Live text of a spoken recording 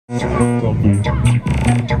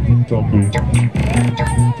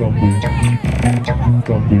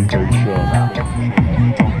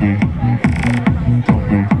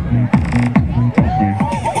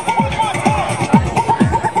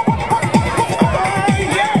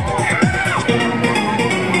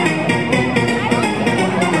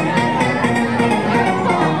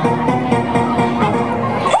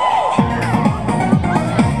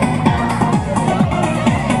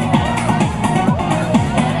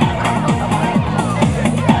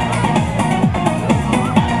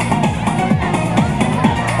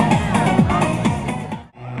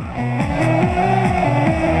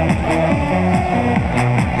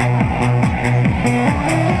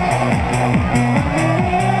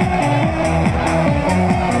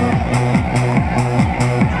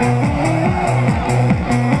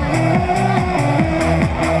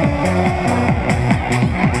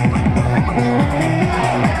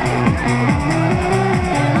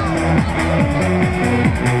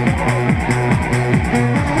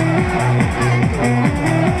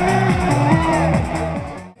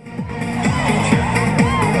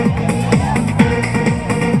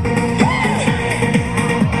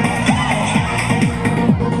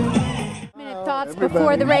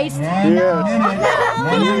Before the race? Yes.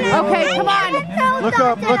 Okay, come on. Look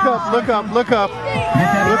up, look up, look up, look up.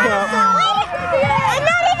 Look up.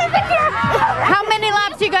 How many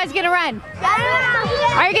laps are you guys gonna run?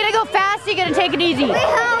 Are you gonna go fast or are you gonna take it easy?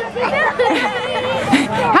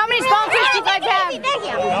 How many sponsors do you guys have?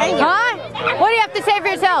 Huh? What do you have to say for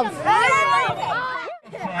yourselves?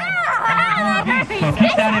 So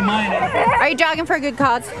keep that in mind. Are you jogging for a good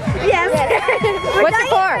cause? Yes. What's it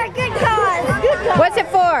for? A good cause. What's it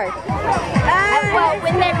for? Well,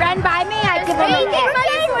 when they run by me, I give them a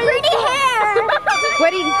pretty hair.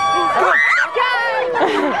 What do you...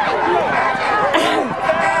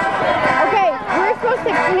 Okay, we're supposed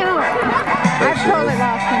to count. I've totally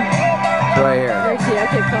lost him. It's right here. Where's he?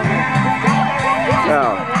 Okay, come on.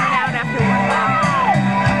 Oh. Down after one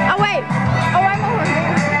lap. Oh, wait. Oh, I'm over here.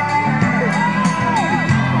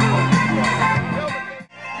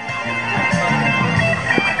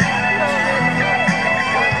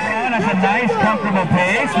 That's a nice, comfortable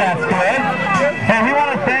pace. That's good. Hey, we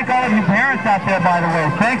want to thank all of you parents out there, by the way.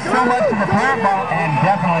 Thanks so much to the parent ball and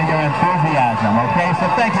definitely your enthusiasm, okay? So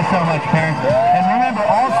thank you so much, parents. And remember,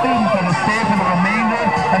 all students are to stay for the remainder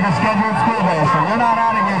of the scheduled school day. So we're not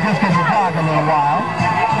out of here just because you jog a little while.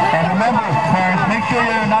 And remember, parents, make sure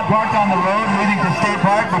you're not parked on the road leading to State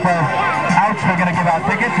Park because, ouch, they're going to give out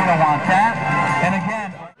tickets. You don't want that. And again...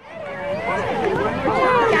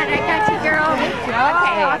 I got you, girl.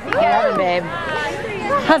 Okay, off you go, babe.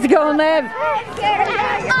 How's it going, Liv?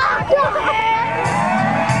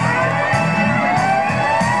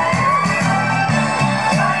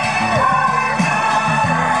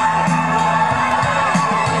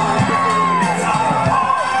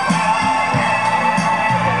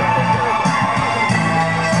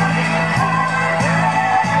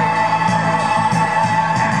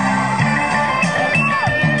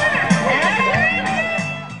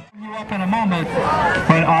 In a moment,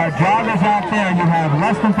 but our joggers out there, you have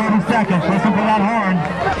less than 30 seconds. Listen for that horn.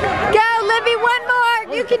 Go, Livvy, one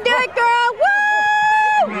more. You can do it, girl.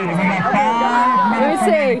 Woo! We got 5 minutes.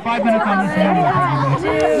 Let me see. 5 minutes on this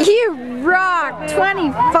movie. You rock.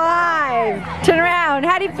 25. Turn around.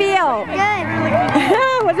 How do you feel? Good.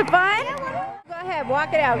 Was it fun? Go ahead,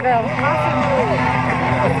 walk it out, girl.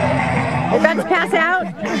 You're about to pass out?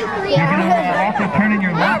 Also turn in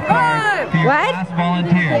your lap card to your What? class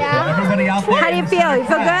volunteers. So everybody out there. How do you feel? You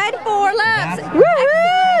feel good? 4 laps. That's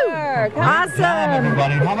Woohoo! Job, Awesome.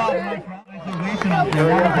 everybody. How about a nice observation out there?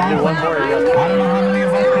 That was awesome. I don't know how many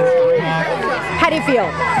of us could How do you feel?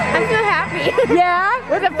 I feel happy. Yeah?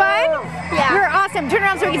 Was it fun? Yeah. You're awesome. Turn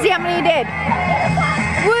around so we can see how many you did.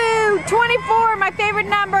 Woo! 24, my favorite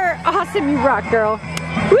number. Awesome, you rock, girl.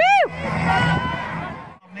 Woo!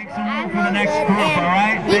 make some room for the next group, all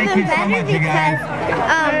right? Thank you so much, you guys. I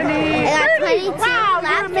got 22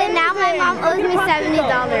 laps and now my mom owes me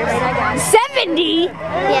 $70. 70?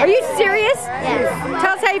 Yes. Are you serious? Yes.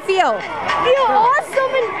 Tell us how you feel. I feel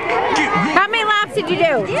awesome. How many laps did you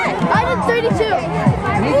do? I did 32.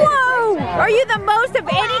 Whoa! Are you the most of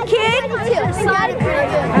any kid?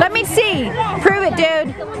 Let me see. Prove it,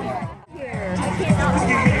 dude.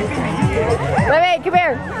 Wait, come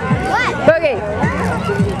here. What? Boogie.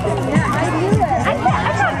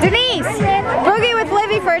 Denise, boogie with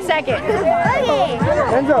Livvy for a second. Boogie.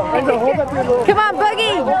 Enzo, hold up your little... Come on,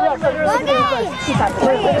 boogie. Boogie.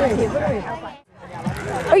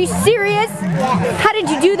 Are you serious? How did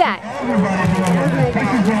you do that?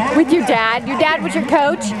 With your dad? Your dad was your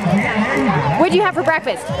coach? What did you have for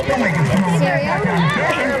breakfast? Cereal.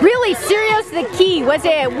 Really? Cereal's the key. Was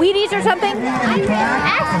it Wheaties or something?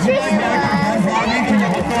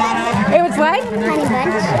 It was what? Honey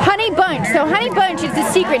Bunch. Honey Bunch. So Honey Bunch is the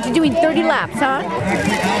secret to doing 30 laps, huh?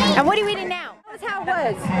 And what are you eating now? That's how it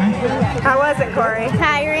was. How was it, Corey?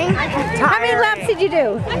 Tiring. How many laps did you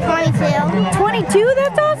do? 22. 22?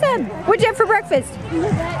 That's awesome. What'd you have for breakfast?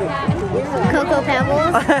 Cocoa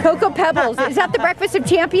Pebbles. Cocoa Pebbles. Is that the breakfast of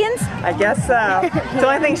champions? I guess so. It's the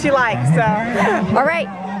only thing she likes, so. All right.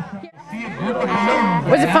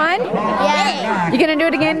 Was it fun? Yeah. You gonna do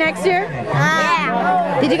it again next year?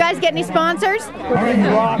 Yeah. Did you guys get any sponsors? Yeah.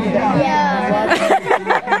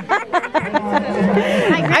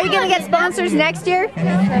 Are you gonna get sponsors next year?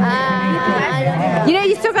 I don't know. You know,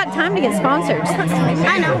 you still got time to get sponsors.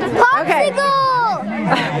 I know. Okay.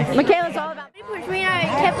 Popsicle! Michaela's all about. Me and I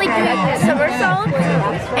kept like doing somersaults,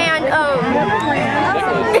 and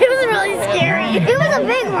it was really scary. It was a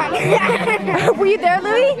big one. Were you there,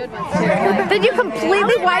 Louie? Did you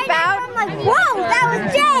completely wipe out? I'm like, whoa, that was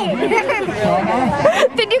Jay.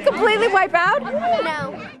 Did you completely wipe out?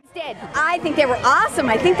 No. I think they were awesome.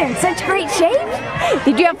 I think they're in such great shape.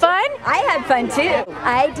 Did you have fun? I had fun too.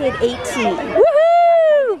 I did 18.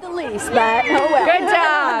 Woohoo! The least, but oh well. Good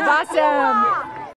job. Awesome.